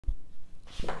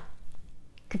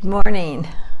Good morning.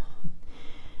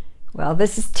 Well,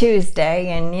 this is Tuesday,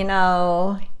 and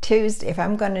Tuesday, if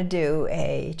I'm going to do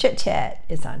a chit chat,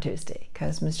 it's on Tuesday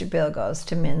because Mr. Bill goes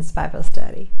to men's Bible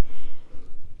study.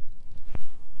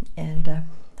 And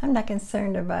I'm not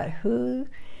concerned about him,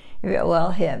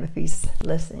 if he's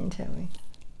listening to me,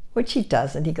 which he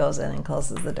doesn't. He goes in and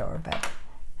closes the door. But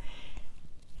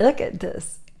look at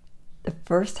this, the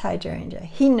first hydrangea.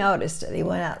 He noticed it. He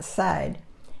went outside,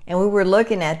 and we were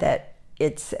looking at that.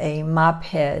 It's a mop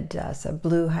head, it's a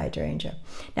blue hydrangea.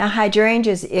 Now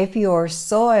hydrangeas, if your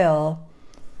soil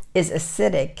is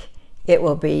acidic, it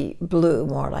will be blue,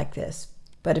 more like this.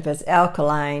 But if it's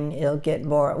alkaline, it'll get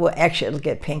more, well actually it'll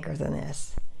get pinker than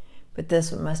this. But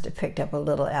this one must have picked up a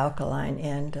little alkaline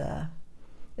and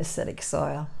acidic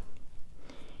soil.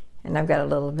 And I've got a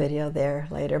little video there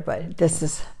later, but this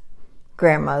is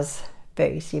Grandma's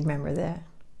face, you remember that?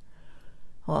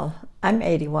 Well, I'm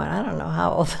 81. I don't know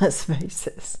how old this face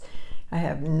is. I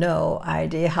have no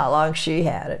idea how long she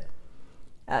had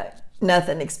it.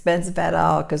 Nothing expensive at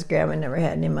all because Grandma never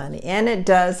had any money. And it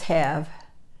does have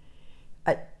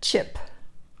a chip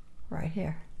right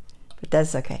here, but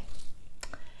that's okay.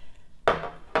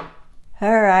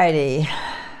 Alrighty.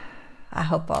 I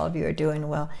hope all of you are doing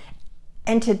well.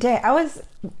 And today I was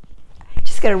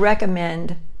just going to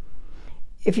recommend,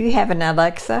 if you have an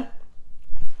Alexa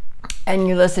and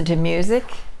you listen to music,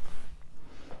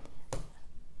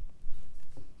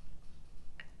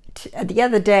 the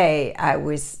other day I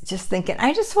was just thinking,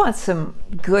 I just want some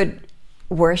good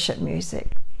worship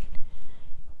music.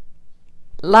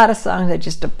 A lot of songs are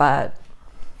just about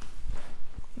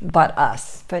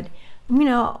us, but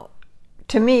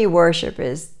to me worship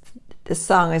is, the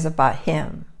song is about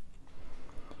Him.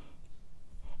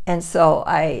 And so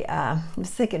I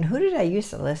was thinking, who did I used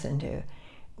to listen to?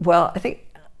 Well, I think,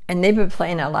 and they've been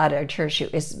playing a lot at our church,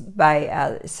 it's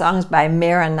by songs by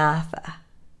Maranatha.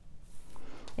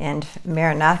 And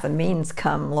Maranatha means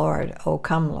come Lord, oh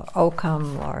come Lord, oh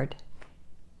come Lord.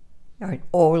 Or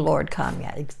oh Lord come,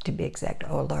 yeah, to be exact,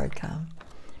 oh Lord come.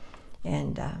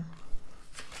 And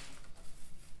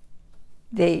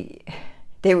they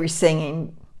were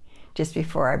singing, just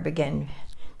before I began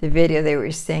the video, they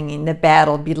were singing, the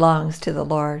battle belongs to the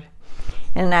Lord.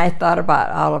 And I thought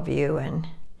about all of you, and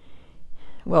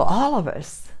well, all of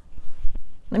us.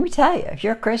 Let me tell you, if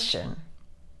you're a Christian,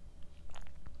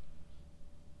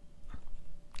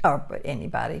 but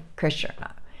anybody, Christian or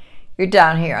not, you're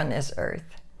down here on this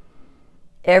earth.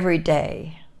 Every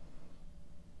day,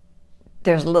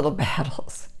 there's little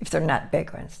battles, if they're not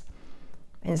big ones.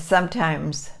 And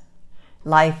sometimes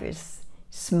life is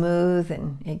smooth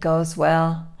and it goes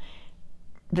well,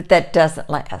 but that doesn't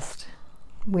last.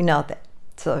 We know that.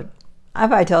 So, as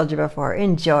I told you before,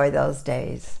 enjoy those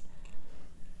days.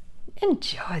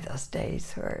 Enjoy those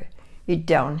days where you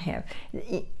don't have,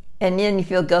 and then you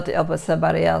feel guilty up with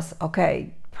somebody else.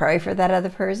 Okay, pray for that other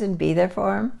person, be there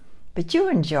for them, but you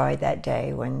enjoy that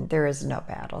day when there is no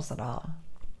battles at all.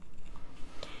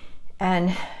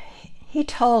 And He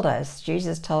told us,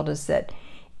 Jesus told us that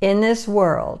in this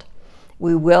world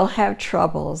we will have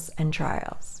troubles and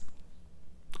trials.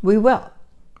 We will.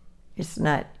 It's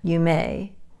not you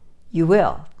may, you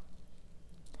will.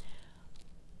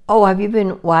 Oh, have you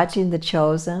been watching The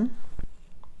Chosen?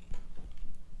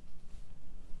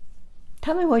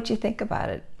 Tell me what you think about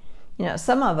it.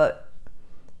 Some of it,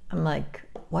 I'm like,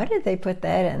 why did they put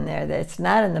that in there? That's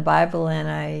not in the Bible.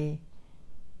 And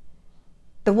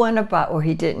the one about where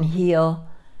he didn't heal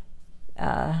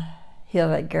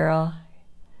that girl,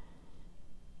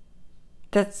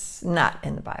 that's not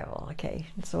in the Bible, okay?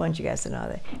 So I want you guys to know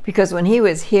that. Because when he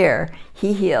was here,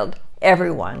 he healed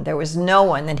everyone. There was no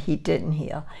one that he didn't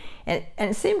heal. And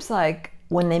it seems like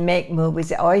when they make movies,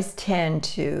 they always tend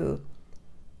to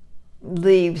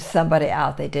leave somebody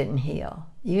out they didn't heal.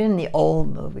 Even in the old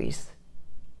movies,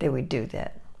 they would do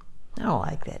that. I don't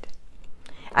like that.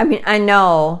 I mean, I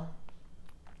know,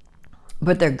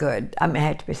 but they're good. I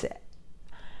have to be said.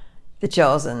 The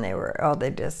Chosen,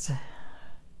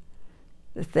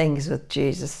 the things with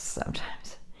Jesus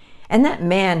sometimes. And that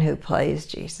man who plays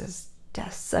Jesus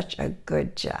does such a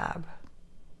good job.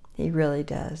 He really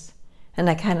does. And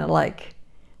I kind of like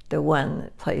the one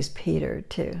that plays Peter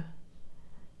too.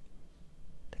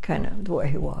 The way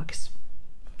he walks.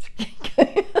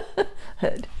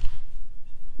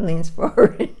 Leans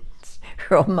forward. It's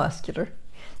real muscular.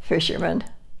 Fisherman.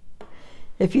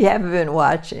 If you haven't been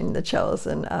watching The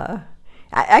Chosen,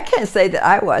 I can't say that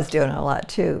I was doing a lot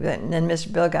too. And then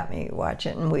Mr. Bill got me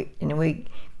watching, and we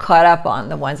caught up on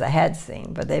the ones I had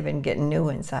seen, but they've been getting new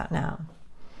ones out now.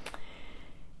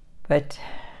 But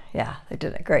yeah, they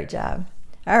did a great job.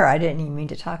 All right, I didn't even mean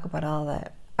to talk about all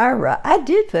that. I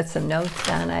did put some notes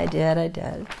down. I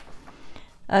did.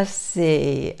 Let's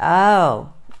see.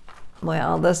 Oh,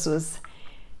 well, this was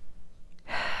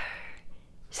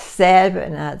sad,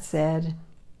 but not sad.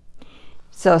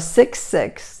 So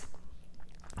 6/6,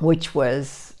 which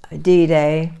was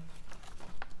D-Day.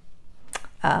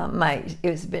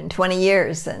 It's been 20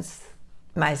 years since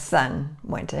my son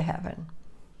went to heaven.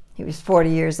 He was 40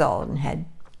 years old and had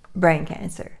brain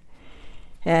cancer.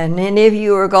 And any of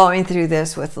you are going through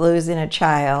this with losing a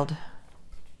child,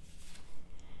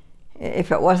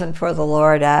 if it wasn't for the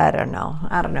Lord, I don't know.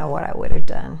 I don't know what I would have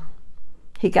done.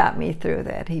 He got me through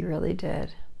that. He really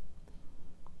did.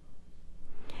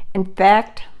 In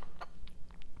fact,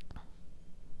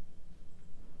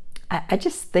 I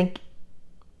just think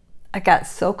I got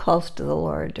so close to the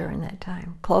Lord during that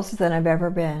time. Closer than I've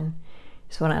ever been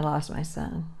is when I lost my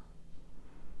son.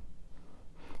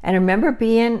 And I remember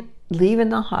leaving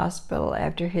the hospital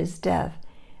after his death,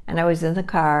 and I was in the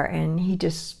car, and he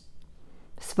just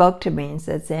spoke to me and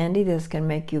said, "Sandy, this can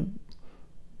make you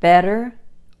better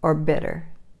or bitter."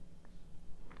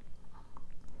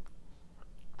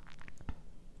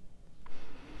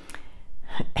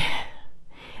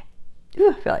 Ooh,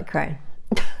 I feel like crying.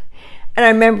 And I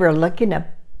remember looking up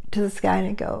to the sky and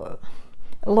I go,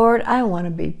 "Lord, I want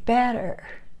to be better.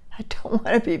 I don't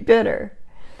want to be bitter."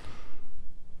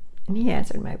 And he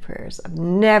answered my prayers. I've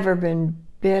never been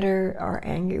bitter or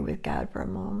angry with God for a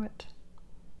moment.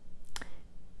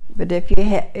 But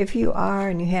if you are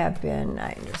and you have been,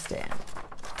 I understand.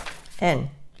 And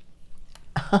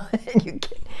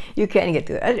you can't get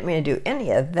through it. I didn't mean to do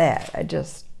any of that. I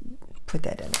just put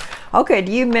that in. Okay,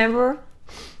 do you remember?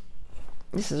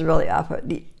 This is really awful.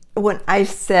 When I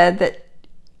said that,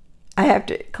 I have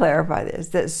to clarify this,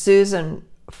 that Susan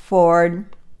Ford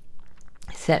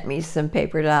sent me some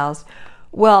paper dolls.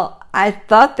 Well, I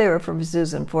thought they were from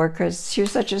Susan Ford because she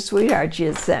was such a sweetheart. She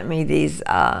had sent me these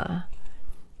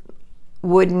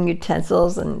wooden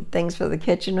utensils and things for the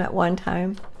kitchen at one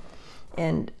time.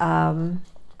 And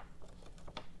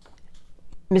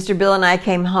Mr. Bill and I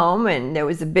came home, and there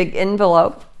was a big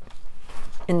envelope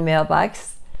in the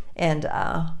mailbox, and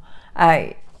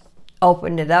I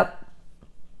opened it up,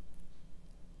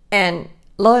 and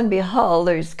lo and behold,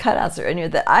 there's cutouts in here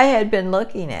that I had been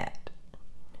looking at,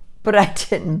 but I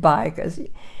didn't buy because,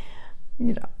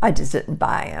 I just didn't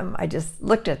buy them. I just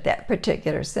looked at that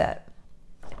particular set.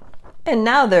 And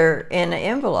now they're in an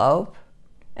envelope,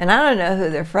 and I don't know who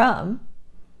they're from.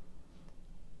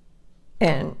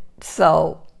 And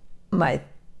so my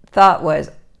thought was,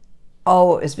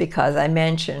 oh, it's because I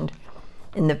mentioned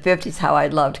in the 50s how I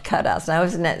loved cutouts. And I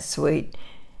wasn't that sweet.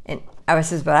 And I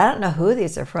says, but I don't know who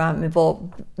these are from. And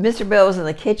well, Mr. Bill was in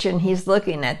the kitchen. He's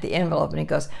looking at the envelope, and he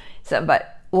goes, something about,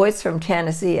 well, it's from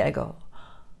Tennessee. I go,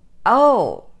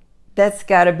 oh, that's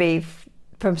got to be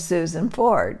from Susan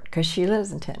Ford, because she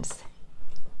lives in Tennessee.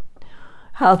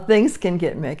 How things can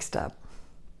get mixed up.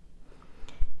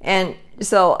 And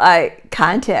so I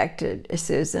contacted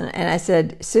Susan, and I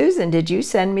said, Susan, did you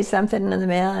send me something in the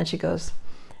mail? And she goes,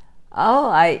 oh,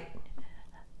 I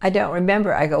don't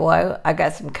remember. I go, well, I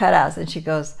got some cutouts. And she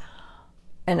goes,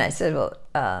 and I said, well,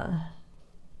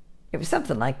 it was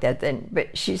something like that then.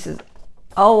 But she says,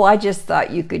 oh, I just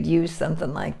thought you could use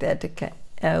something like that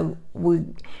to,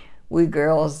 we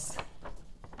girls,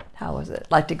 how was it,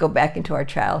 like to go back into our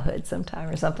childhood sometime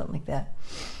or something like that.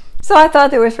 So I thought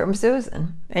they were from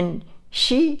Susan, and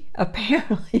she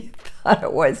apparently thought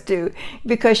it was too,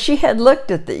 because she had looked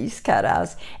at these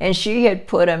cutouts and she had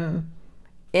put them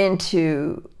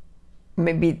into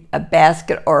maybe a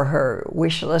basket or her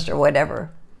wish list or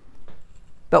whatever.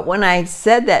 But when I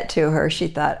said that to her, she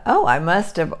thought, oh, I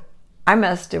must have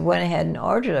went ahead and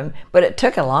ordered them, but it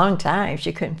took a long time.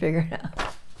 She couldn't figure it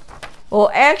out. Well,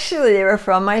 actually, they were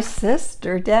from my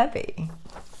sister, Debbie.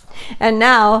 And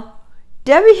now,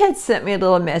 Debbie had sent me a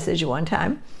little message one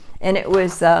time, and it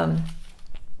was,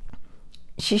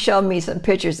 she showed me some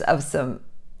pictures of some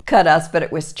cutouts, but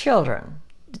it was children,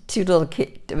 2 little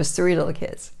kids, it was 3 little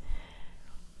kids.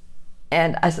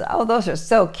 And I said, oh, those are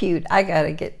so cute. I got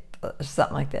to get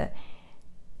something like that.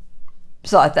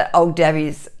 So I thought, oh,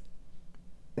 Debbie's,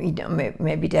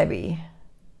 maybe Debbie,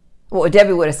 well,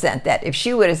 Debbie would have sent that. If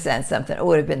she would have sent something, it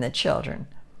would have been the children,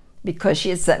 because she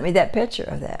had sent me that picture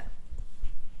of that.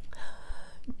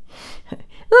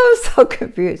 I was so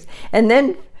confused. And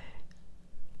then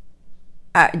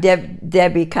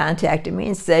Debbie contacted me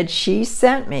and said she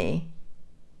sent me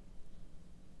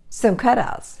some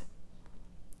cutouts.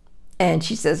 And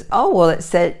she says, oh, well, it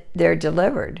said they're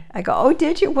delivered. I go, oh,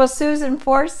 did you? Well, Susan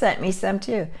Ford sent me some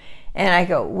too. And I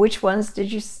go, which ones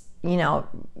did you you know,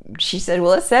 she said,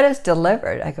 well, it said it's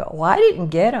delivered. I go, well, I didn't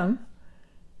get them.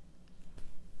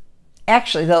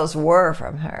 Actually, those were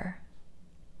from her.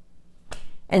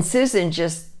 And Susan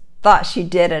just thought she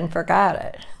did and forgot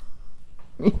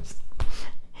it.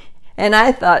 And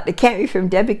I thought, it can't be from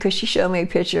Debbie because she showed me a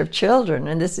picture of children.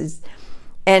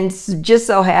 And just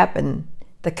so happened,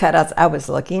 the cutouts I was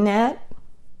looking at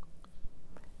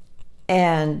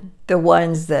and the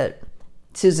ones that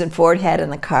Susan Ford had in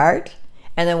the cart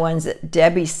and the ones that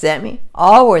Debbie sent me,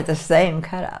 all were the same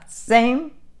cutouts,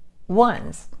 same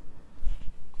ones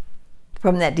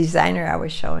from that designer I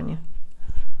was showing you.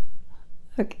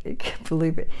 Okay, I can't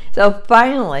believe it. So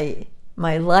finally,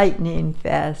 my lightning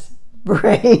fast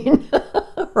brain,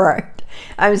 right,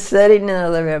 I'm sitting in the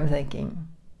living room thinking,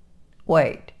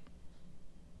 wait,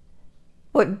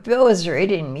 what Bill was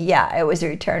reading me, yeah, it was a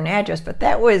return address, but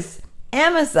that was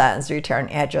Amazon's return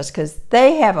address because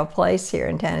they have a place here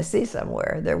in Tennessee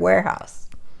somewhere, their warehouse.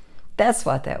 That's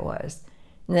what that was.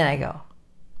 And then I go,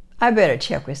 I better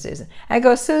check with Susan. I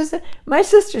go, Susan, my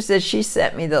sister said she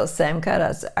sent me those same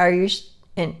cutouts. Are you,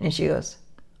 and she goes,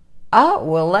 oh,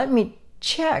 well, let me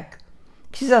check.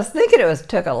 She said, I was thinking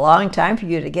took a long time for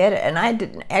you to get it, and I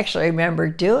didn't actually remember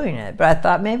doing it, but I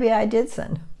thought maybe I did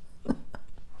send them.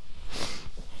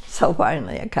 So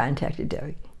finally I contacted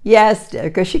Debbie. Yes,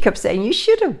 because she kept saying, you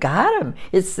should have got them.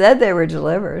 It said they were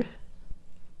delivered.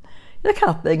 Look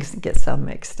how things get so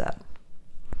mixed up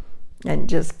and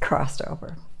just crossed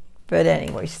over. But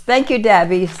anyways, thank you,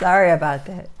 Debbie. Sorry about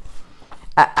that.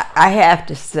 I have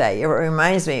to say, it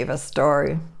reminds me of a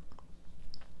story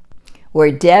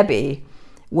where Debbie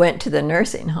went to the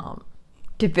nursing home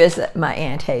to visit my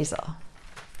Aunt Hazel.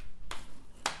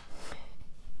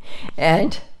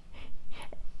 And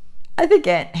I think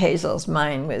Aunt Hazel's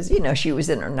mind was, you know, she was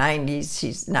in her 90s.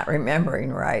 She's not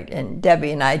remembering right. And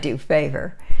Debbie and I do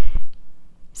favor.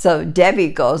 So Debbie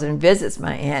goes and visits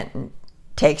my aunt and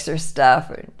takes her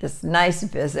stuff. This nice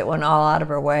visit, went all out of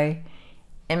her way.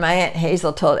 And my Aunt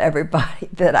Hazel told everybody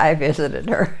that I visited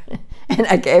her. And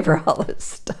I gave her all this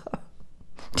stuff.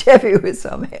 Debbie was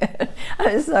so mad.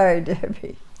 I'm sorry,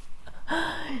 Debbie.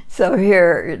 So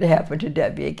here it happened to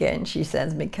Debbie again. She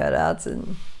sends me cutouts,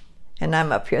 and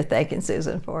I'm up here thanking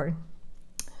Susan Ford.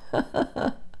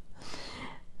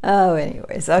 Oh,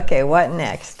 anyways, okay, what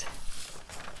next?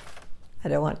 I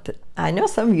don't want to, I know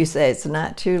some of you say it's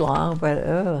not too long, but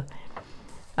oh.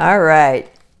 All right,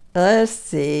 let's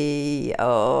see.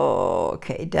 Oh,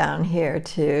 okay, down here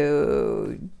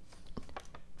to,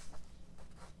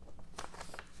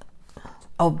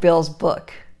 oh, Bill's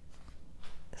book.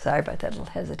 Sorry about that little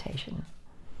hesitation.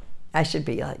 I should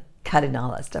be like cutting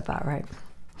all that stuff out, right?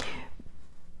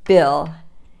 Bill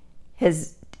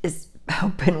has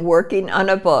been working on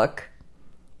a book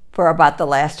for about the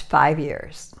last 5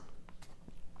 years.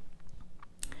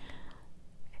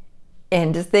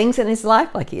 And the things in his life,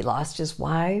 like he lost his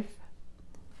wife,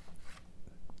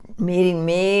 meeting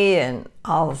me, and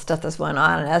all the stuff that's went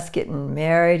on, and us getting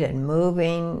married and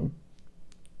moving.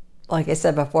 Like I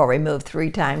said before, we moved 3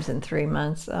 times in 3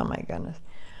 months. Oh my goodness.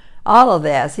 All of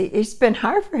that. It's been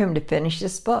hard for him to finish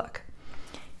this book.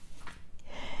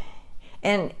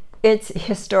 And it's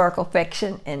historical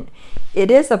fiction, and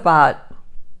it is about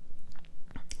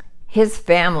his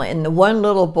family. And the one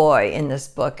little boy in this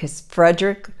book is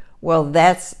Frederick. Well,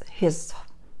 that's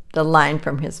the line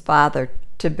from his father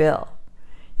to Bill.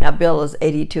 Now, Bill is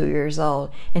 82 years old,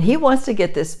 and he wants to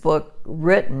get this book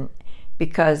written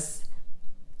because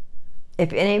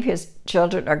if any of his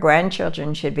children or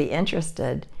grandchildren should be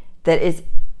interested, that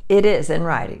it is in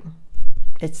writing.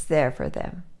 It's there for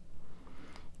them.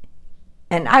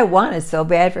 And I wanted so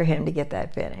bad for him to get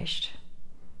that finished.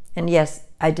 And yes,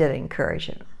 I did encourage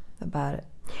him about it.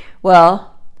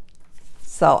 Well,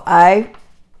 so I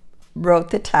wrote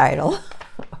the title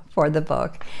for the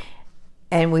book,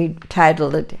 and we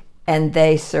titled it, And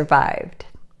They Survived.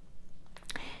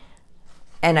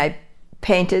 And I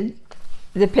painted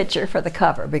the picture for the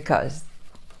cover because,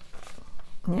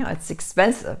 you know, it's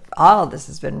expensive. All of this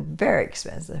has been very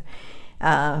expensive.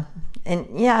 And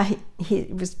yeah, he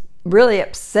was really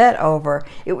upset over,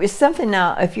 it was something,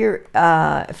 now if you're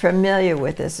familiar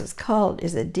with this, it's called,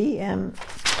 is it DM,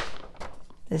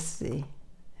 let's see,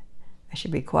 I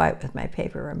should be quiet with my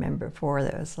paper, remember before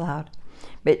that was loud,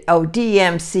 but oh,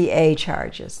 DMCA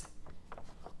charges.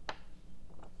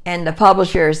 And the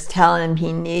publisher is telling him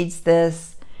he needs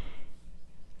this,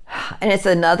 and it's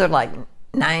another like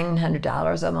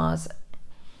 $900 almost.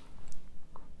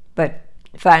 But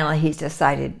finally he's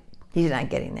decided he's not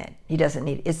getting that. He doesn't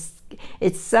need it.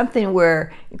 It's something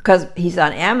where, because he's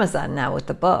on Amazon now with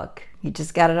the book, he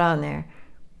just got it on there,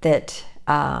 that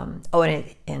and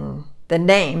the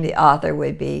name, the author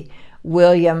would be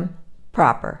William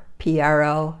Proper,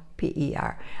 Proper.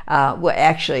 Well,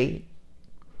 actually,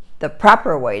 the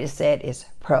proper way to say it is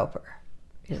Proper.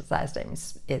 His last name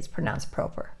is pronounced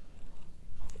Proper.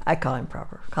 I call him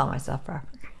Proper, call myself Proper.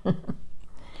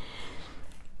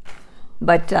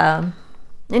 But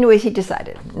anyways, he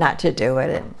decided not to do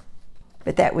it.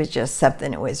 But that was just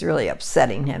something that was really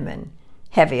upsetting him and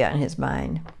heavy on his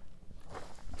mind.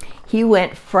 He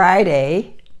went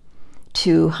Friday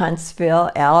to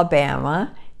Huntsville,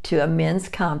 Alabama, to a men's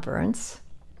conference.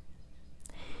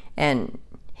 And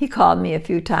he called me a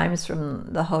few times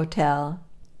from the hotel.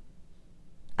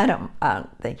 I don't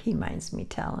think he minds me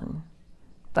telling.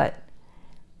 But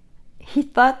he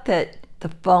thought that the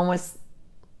phone was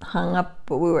hung up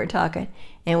when we were talking,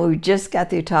 and we just got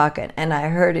through talking, and I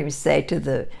heard him say to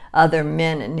the other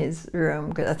men in his room,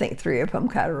 because I think 3 of them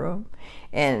got a room,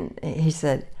 and he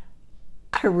said,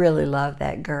 "I really love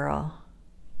that girl."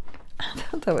 I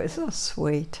thought that was so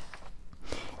sweet.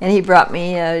 And he brought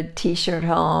me a t-shirt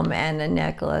home and a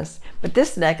necklace. But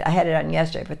this I had it on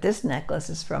yesterday, but this necklace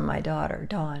is from my daughter,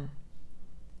 Dawn,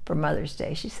 for Mother's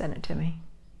Day. She sent it to me.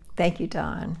 Thank you,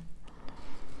 Dawn.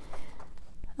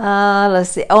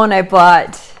 Let's see. Oh, and I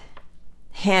bought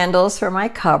handles for my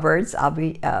cupboards. I'll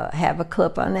be have a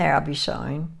clip on there I'll be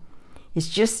showing. It's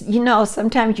just, you know,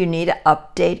 sometimes you need an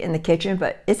update in the kitchen,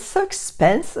 but it's so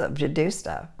expensive to do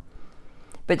stuff.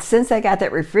 But since I got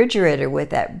that refrigerator with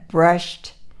that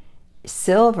brushed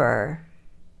silver,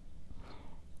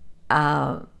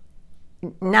 now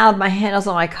my handles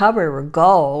on my cupboard were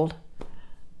gold.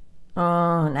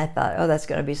 Oh, and I thought, oh, that's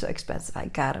going to be so expensive. I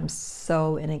got them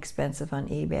so inexpensive on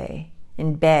eBay.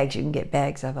 In bags, you can get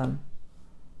bags of them.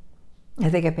 I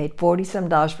think I paid $40-some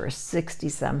for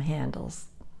 60-some handles.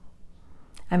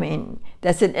 I mean,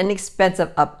 that's an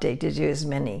inexpensive update to do as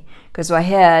many. Because I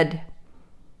had,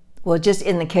 well, just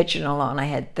in the kitchen alone, I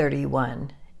had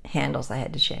 31 handles I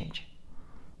had to change.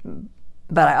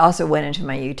 But I also went into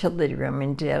my utility room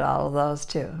and did all of those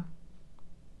too.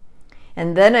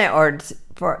 And then I ordered,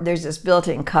 there's this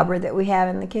built-in cupboard that we have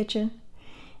in the kitchen.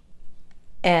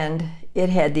 And it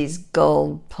had these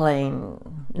gold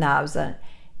plain knobs on it.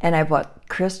 And I bought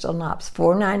crystal knobs,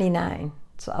 $4.99.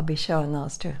 So I'll be showing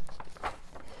those too.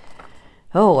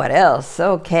 Oh, what else?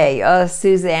 Okay,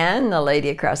 Suzanne, the lady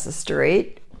across the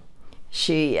street,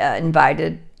 she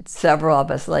invited several of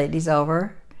us ladies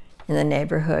over in the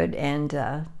neighborhood,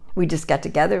 and we just got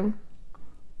together,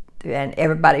 and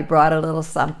everybody brought a little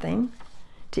something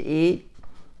to eat,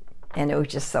 and it was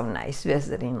just so nice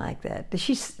visiting like that.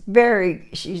 She's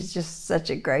just such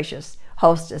a gracious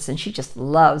hostess, and she just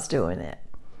loves doing it.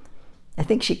 I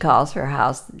think she calls her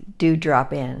house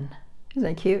Dewdrop Inn. Isn't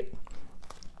that cute?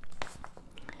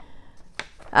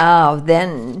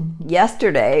 Then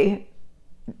yesterday,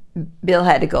 Bill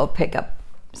had to go pick up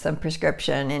some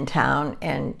prescription in town,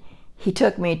 and he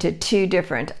took me to 2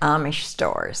 different Amish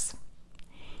stores.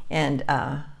 And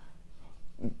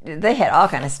they had all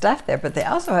kind of stuff there, but they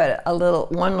also had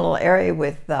one little area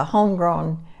with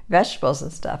homegrown vegetables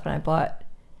and stuff. And I bought,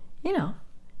 you know,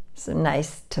 some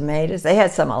nice tomatoes. They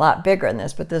had some a lot bigger than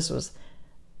this, but this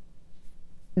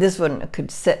one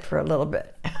could sit for a little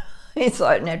bit. So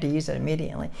I didn't have to use it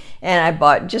immediately. And I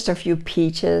bought just a few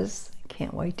peaches.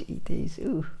 Can't wait to eat these.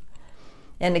 Ooh.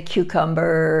 And a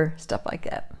cucumber, stuff like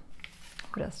that.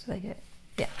 What else did I get?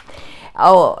 Yeah.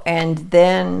 Oh, and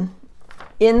then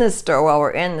in the store, while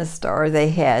we're in the store, they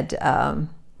had a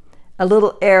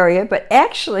little area, but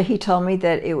actually he told me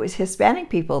that it was Hispanic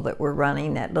people that were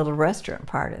running that little restaurant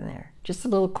part in there. Just a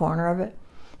little corner of it.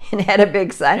 And it had a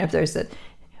big sign up there that said,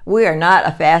 "We are not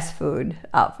a fast food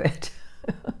outfit."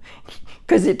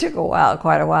 Because it took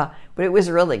quite a while, but it was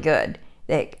really good.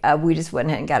 We just went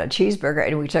ahead and got a cheeseburger,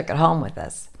 and we took it home with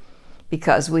us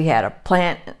because we had a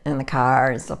plant in the car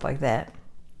and stuff like that.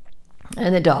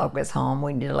 And the dog was home.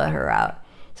 We needed to let her out.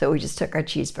 So we just took our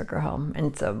cheeseburger home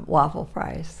and some waffle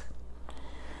fries.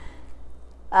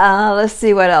 Let's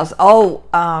see what else. Oh,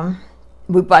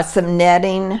 we bought some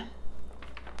netting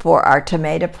for our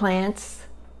tomato plants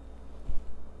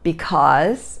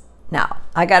because, now,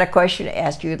 I got a question to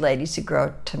ask you ladies who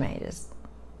grow tomatoes.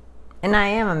 And I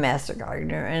am a master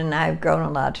gardener, and I've grown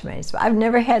a lot of tomatoes, but I've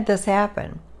never had this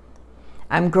happen.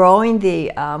 I'm growing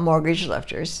the mortgage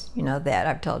lifters, you know that,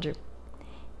 I've told you.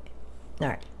 All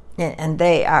right. And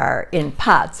they are in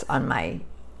pots on my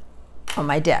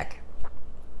deck.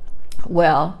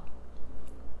 Well,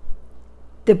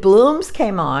 the blooms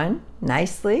came on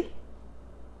nicely.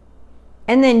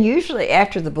 And then usually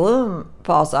after the bloom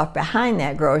falls off, behind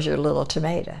that grows your little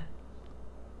tomato.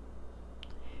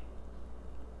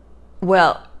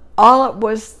 Well, all it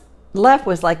was left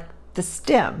was like the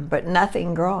stem, but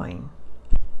nothing growing.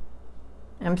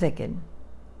 I'm thinking,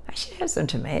 I should have some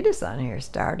tomatoes on here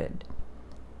started.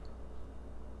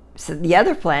 So the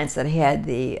other plants that had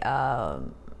the,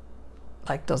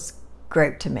 like those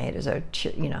grape tomatoes, or,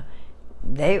 you know,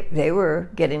 they were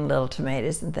getting little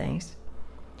tomatoes and things.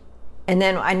 And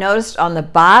then I noticed on the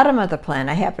bottom of the plant,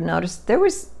 I happened to notice there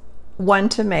was one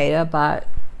tomato about,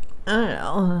 I don't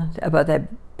know, about that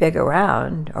big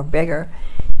around, or bigger.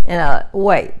 And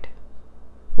wait,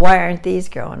 why aren't these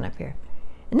growing up here?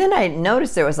 And then I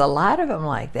noticed there was a lot of them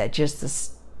like that. Just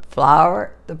the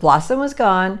flower, the blossom was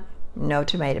gone, no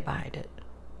tomato behind it.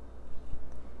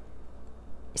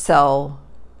 So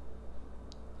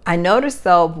I noticed,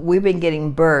 though, we've been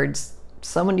getting birds.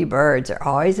 So many birds are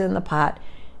always in the pot.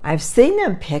 I've seen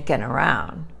them picking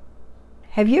around.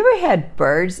 Have you ever had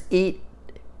birds eat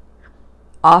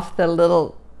off the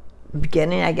little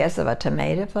beginning, I guess, of a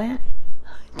tomato plant?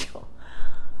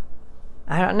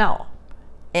 I don't know.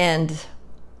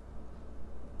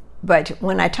 But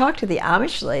when I talked to the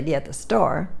Amish lady at the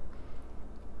store,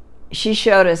 she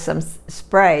showed us some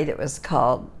spray that was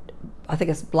called, I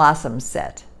think it's Blossom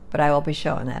Set, but I will be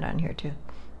showing that on here too.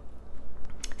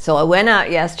 So I went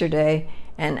out yesterday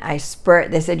and I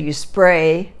sprayed, they said you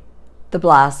spray the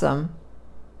blossom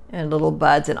and little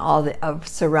buds and all the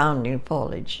surrounding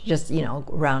foliage, just, you know,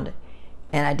 around it.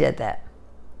 And I did that.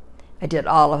 I did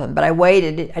all of them, but I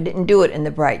waited. I didn't do it in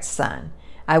the bright sun.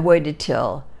 I waited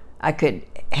till I could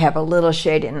have a little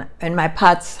shade, and my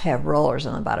pots have rollers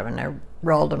on the bottom, and I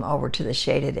rolled them over to the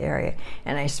shaded area,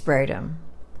 and I sprayed them.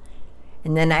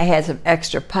 And then I had some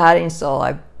extra potting soil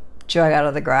I dug out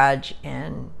of the garage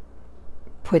and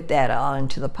put that all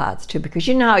into the pots too, because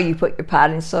you know how you put your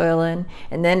potting soil in,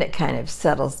 and then it kind of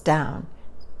settles down.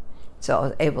 So I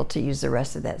was able to use the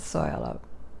rest of that soil up.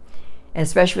 And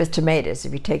especially with tomatoes,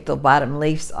 if you take the bottom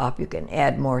leaves off, you can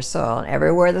add more soil. And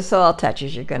everywhere the soil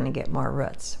touches, you're going to get more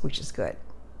roots, which is good.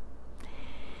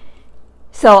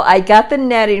 So I got the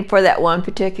netting for that one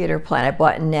particular plant. I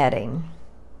bought netting.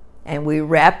 And we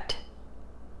wrapped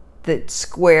the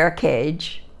square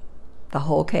cage, the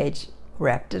whole cage,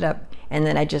 wrapped it up. And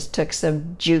then I just took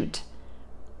some jute.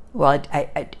 Well,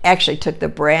 I actually took the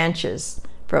branches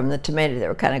from the tomato that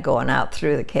were kind of going out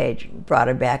through the cage, brought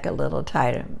it back a little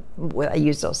tighter. I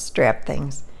used those strap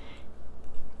things,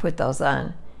 put those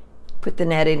on, put the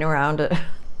netting around it,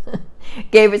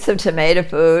 gave it some tomato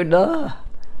food. Oh.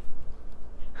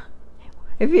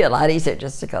 It'd be a lot easier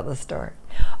just to go to the store.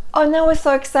 Oh, and I was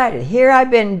so excited. Here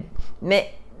I've been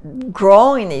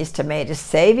growing these tomatoes,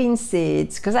 saving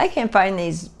seeds, because I can't find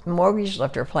these mortgage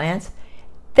lifter plants.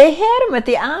 They had them at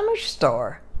the Amish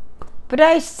store, but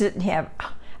I didn't have.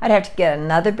 I'd have to get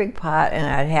another big pot, and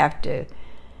I'd have to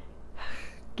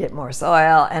get more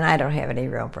soil, and I don't have any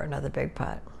room for another big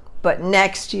pot. But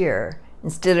next year,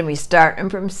 instead of me starting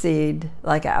from seed,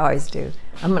 like I always do,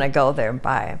 I'm going to go there and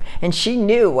buy them. And she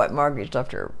knew what mortgage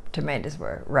lifter tomatoes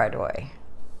were right away.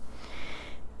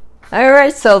 All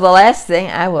right, so the last thing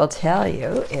I will tell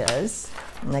you is,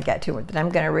 and I got two more that I'm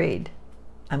going to read.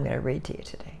 I'm going to read to you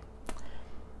today.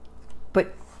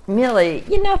 But Millie,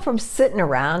 you know, from sitting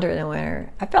around her in the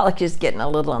winter, I felt like she was getting a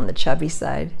little on the chubby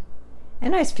side.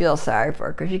 And I feel sorry for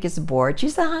her because she gets bored.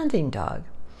 She's a hunting dog.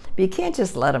 But you can't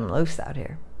just let them loose out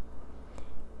here.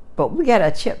 But we got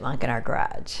a chipmunk in our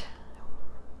garage.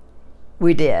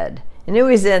 We did. And it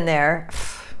was in there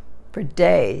for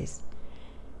days.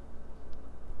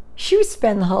 She would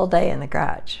spend the whole day in the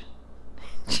garage.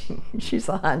 She's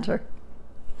a hunter.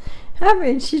 I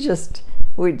mean,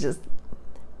 we'd just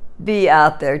be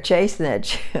out there chasing that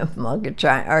chipmunk and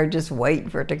or just waiting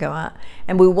for it to come out.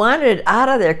 And we wanted it out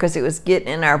of there because it was getting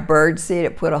in our bird seed.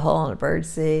 It put a hole in the bird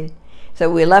seed.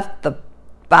 So we left the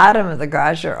bottom of the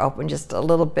garage door open just a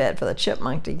little bit for the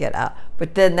chipmunk to get out.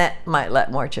 But then that might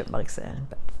let more chipmunks in.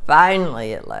 But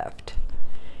finally it left.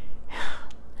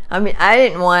 I mean, I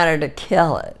didn't want her to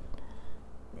kill it.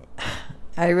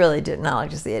 I really did not like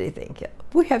to see anything killed.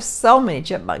 We have so many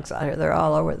chipmunks out here. They're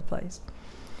all over the place.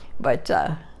 But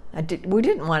we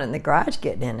didn't want it in the garage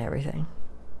getting in everything.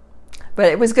 But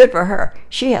it was good for her.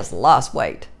 She has lost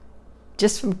weight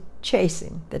just from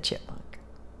chasing the chipmunk.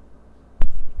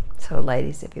 So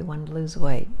ladies, if you want to lose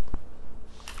weight,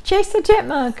 chase the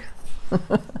chipmunk.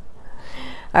 All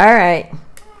right.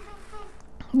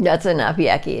 That's enough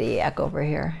yakety yak over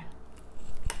here.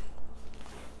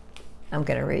 I'm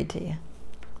going to read to you.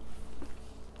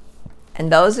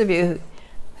 And those of you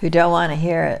who don't want to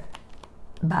hear it,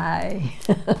 bye.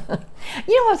 You know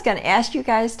what I was going to ask you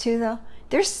guys too, though?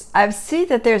 I see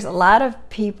that there's a lot of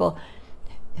people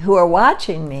who are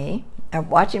watching me,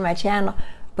 watching my channel,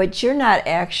 but you're not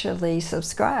actually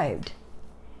subscribed.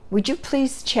 Would you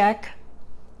please check?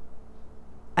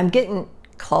 I'm getting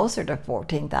closer to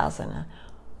 14,000,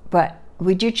 but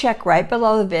would you check right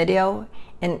below the video?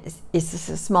 And it's just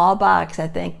a small box, I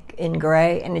think, in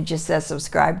gray, and it just says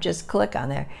subscribe. Just click on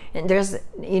there. And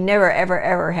you never, ever,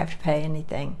 ever have to pay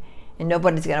anything. And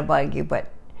nobody's going to bug you,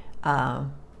 but I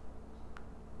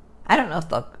don't know if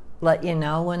they'll let you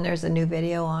know when there's a new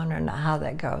video on or not, how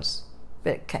that goes.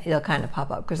 But it'll kind of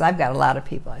pop up, because I've got a lot of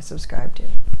people I subscribe to.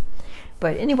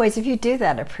 But anyways, if you do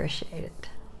that, I appreciate it.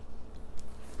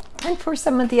 And for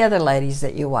some of the other ladies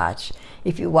that you watch,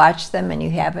 if you watch them and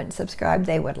you haven't subscribed,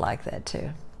 they would like that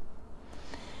too.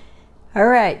 All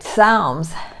right,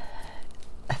 Psalms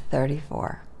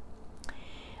 34.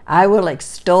 I will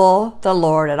extol the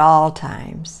Lord at all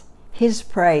times. His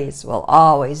praise will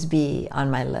always be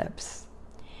on my lips.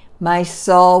 My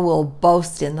soul will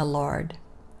boast in the Lord.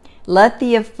 Let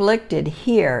the afflicted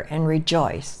hear and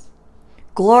rejoice.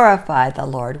 Glorify the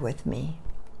Lord with me.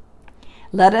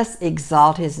 Let us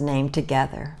exalt his name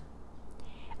together.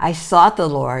 I sought the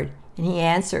Lord, and he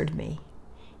answered me.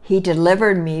 He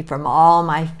delivered me from all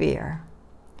my fear.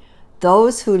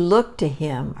 Those who look to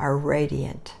him are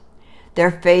radiant. Their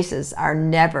faces are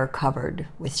never covered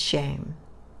with shame.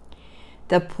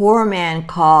 The poor man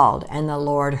called, and the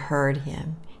Lord heard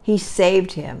him. He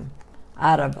saved him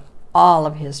out of all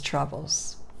of his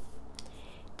troubles.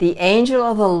 The angel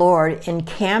of the Lord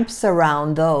encamps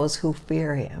around those who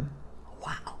fear him.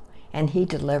 Wow. And he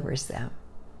delivers them.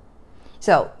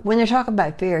 So when they're talking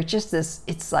about fear, it's just this,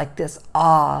 it's like this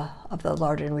awe of the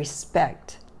Lord and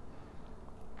respect.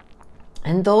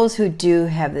 And those who do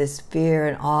have this fear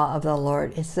and awe of the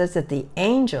Lord, it says that the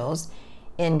angels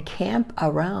encamp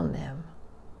around them.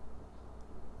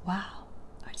 Wow,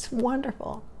 it's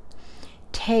wonderful.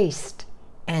 Taste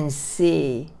and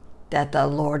see that the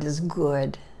Lord is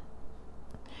good.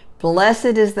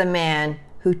 Blessed is the man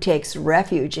who takes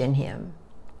refuge in him.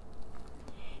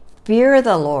 Fear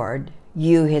the Lord,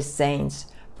 you his saints,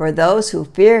 for those who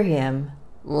fear him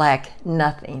lack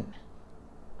nothing.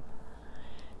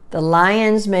 The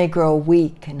lions may grow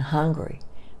weak and hungry,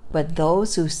 but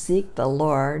those who seek the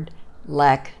Lord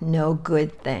lack no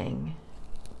good thing.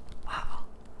 Wow.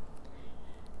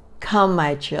 Come,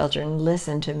 my children,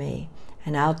 listen to me,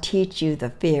 and I'll teach you the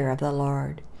fear of the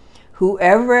Lord.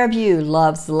 Whoever of you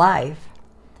loves life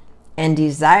and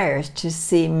desires to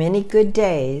see many good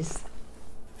days,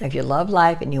 if you love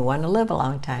life and you want to live a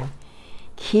long time,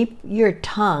 keep your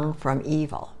tongue from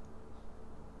evil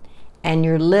and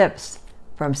your lips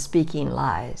from speaking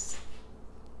lies.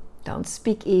 Don't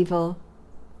speak evil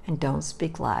and don't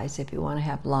speak lies if you want to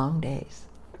have long days.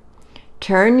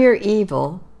 Turn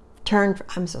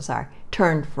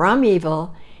from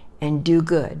evil and do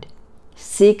good.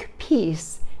 Seek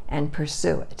peace and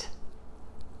pursue it.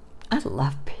 I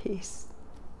love peace.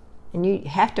 And you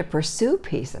have to pursue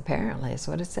peace, apparently, is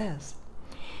what it says.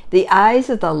 The eyes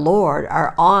of the Lord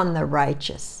are on the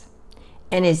righteous,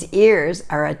 and his ears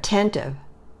are attentive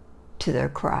to their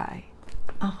cry.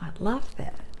 Oh, I love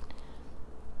that.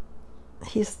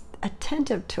 He's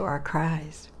attentive to our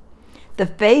cries. The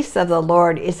face of the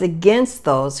Lord is against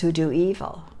those who do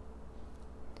evil,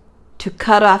 to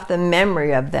cut off the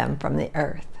memory of them from the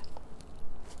earth.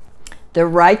 The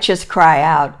righteous cry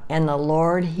out, and the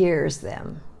Lord hears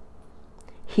them.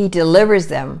 He delivers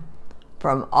them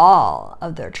from all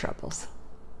of their troubles.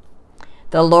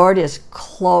 The Lord is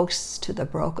close to the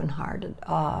brokenhearted.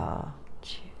 Oh,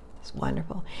 it's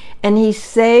wonderful. And he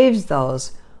saves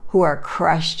those who are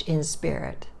crushed in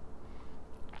spirit.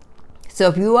 So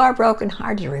if you are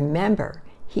brokenhearted, remember,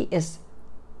 he is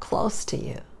close to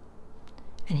you.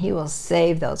 And he will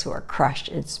save those who are crushed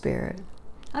in spirit.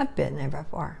 I've been there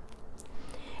before.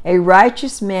 A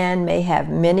righteous man may have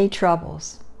many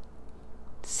troubles.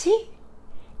 See,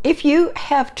 if you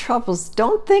have troubles,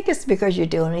 don't think it's because you're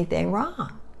doing anything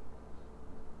wrong.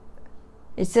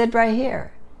 It said right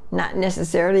here, not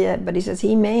necessarily that, but he says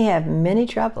he may have many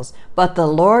troubles, but the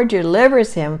Lord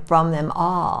delivers him from them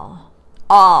all.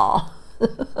 All.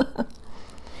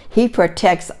 He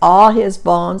protects all his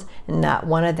bones, and not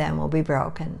one of them will be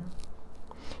broken.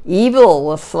 Evil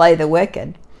will slay the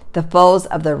wicked. The foes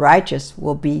of the righteous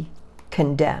will be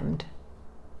condemned.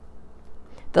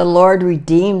 The Lord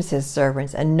redeems his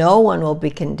servants, and no one will be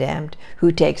condemned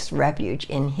who takes refuge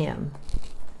in him.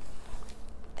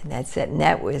 And that's it. And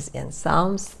that was in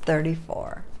Psalms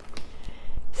 34.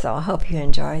 So I hope you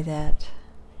enjoy that.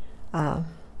 I'm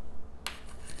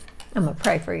going to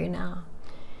pray for you now.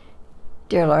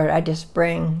 Dear Lord, I just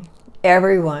bring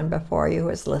everyone before you who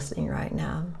is listening right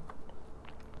now.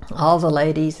 All the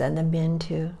ladies and the men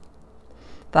too.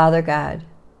 Father God,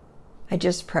 I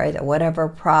just pray that whatever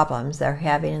problems they're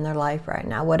having in their life right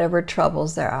now, whatever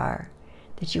troubles there are,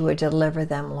 that you would deliver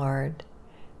them, Lord.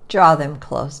 Draw them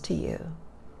close to you.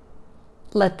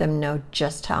 Let them know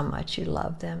just how much you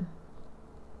love them.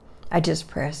 I just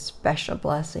pray a special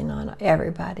blessing on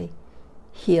everybody.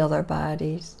 Heal their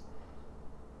bodies.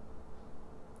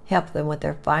 Help them with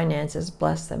their finances.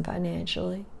 Bless them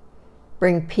financially.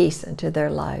 Bring peace into their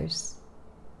lives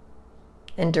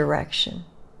and direction.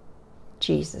 In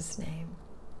Jesus' name.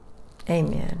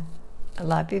 Amen. I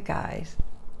love you guys.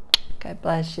 God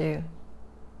bless you.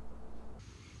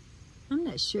 I'm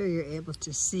not sure you're able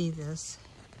to see this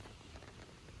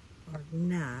or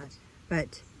not,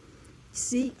 but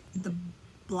see, the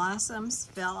blossoms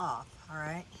fell off, all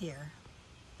right, here.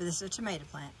 This is a tomato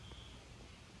plant,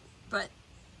 but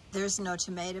there's no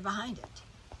tomato behind it.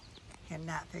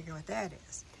 Cannot figure what that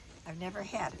is. I've never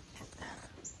had it.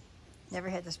 Never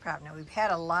had this problem. Now, we've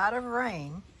had a lot of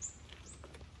rain,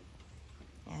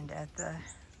 and at the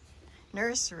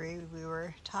nursery, we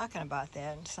were talking about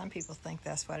that, and some people think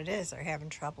that's what it is. They're having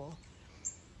trouble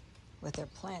with their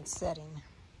plants setting.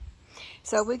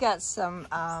 So we got some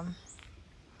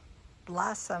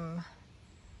blossom,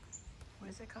 what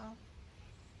is it called?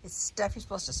 It's stuff you're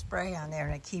supposed to spray on there,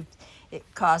 and it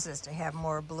causes to have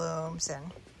more blooms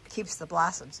and keeps the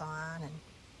blossoms on and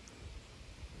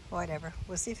whatever.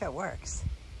 We'll see if it works.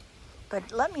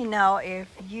 But let me know if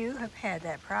you have had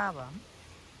that problem.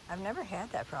 I've never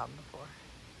had that problem before.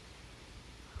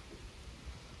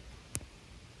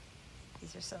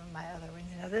 These are some of my other ones.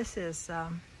 Now this is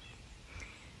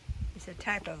it's a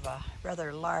type of a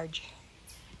rather large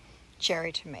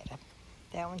cherry tomato.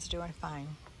 That one's doing fine.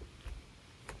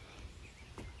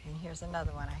 And here's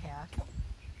another one I have,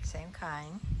 same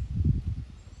kind.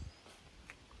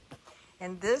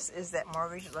 And this is that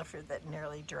mortgage lifter that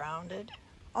nearly drowned it.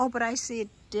 Oh, but I see it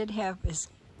is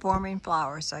forming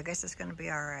flowers, so I guess it's gonna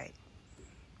be all right.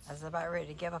 I was about ready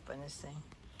to give up on this thing.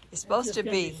 It's supposed to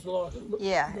be,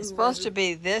 yeah, it's supposed to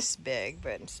be this big,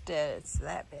 but instead it's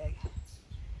that big.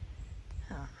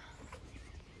 Huh.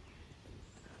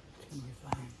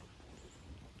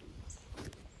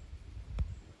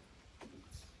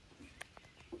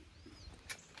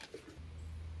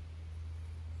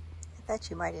 I thought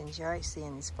you might enjoy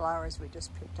seeing these flowers we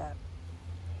just picked up.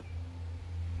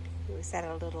 It was at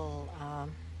a little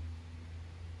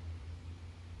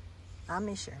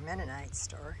Amish or Mennonite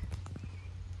store.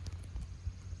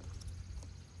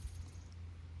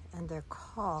 And they're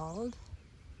called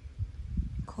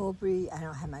Colby, I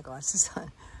don't have my glasses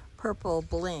on, Purple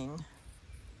Bling.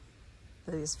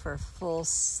 These for full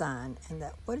sun. And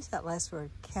that, what is that last word?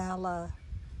 Calabrachoa?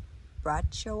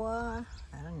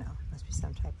 I don't know. Must be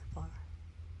some type of flower.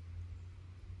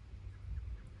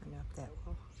 I don't know if that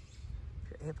will,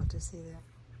 if you're able to see that.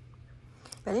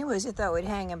 But anyways, I thought we'd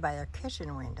hang them by our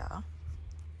kitchen window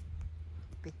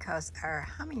because our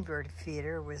hummingbird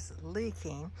feeder was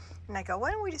leaking. And I go,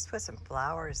 why don't we just put some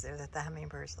flowers there that the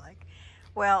hummingbirds like?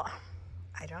 Well,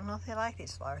 I don't know if they like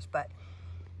these flowers, but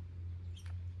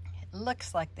it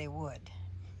looks like they would.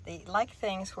 They like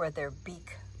things where their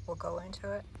beak will go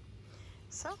into it.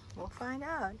 So we'll find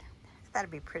out. I thought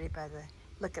it'd be pretty by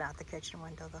looking out the kitchen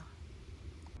window though.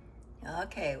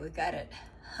 Okay, we got it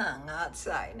hung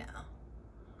outside now.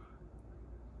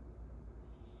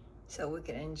 So we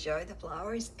can enjoy the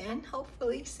flowers and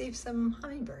hopefully see if some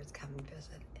hummingbirds come and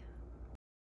visit.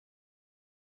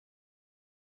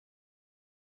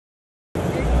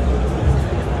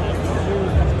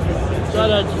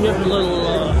 Thought I'd give a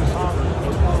little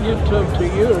YouTube to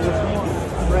you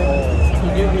to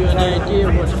give you an idea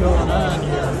of what's going on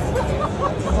here.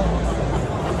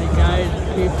 The guys and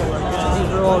people are,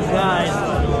 these are all guys.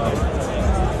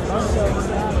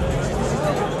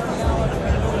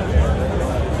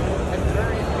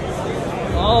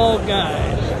 All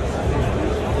guys.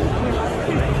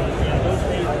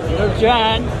 There's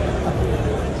John.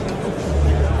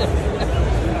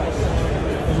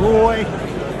 Roy.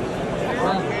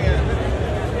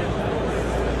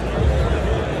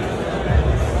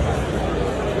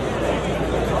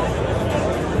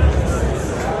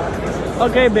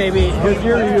 Okay, baby, here's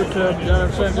your YouTube that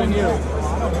I'm sending you.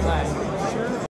 Bye.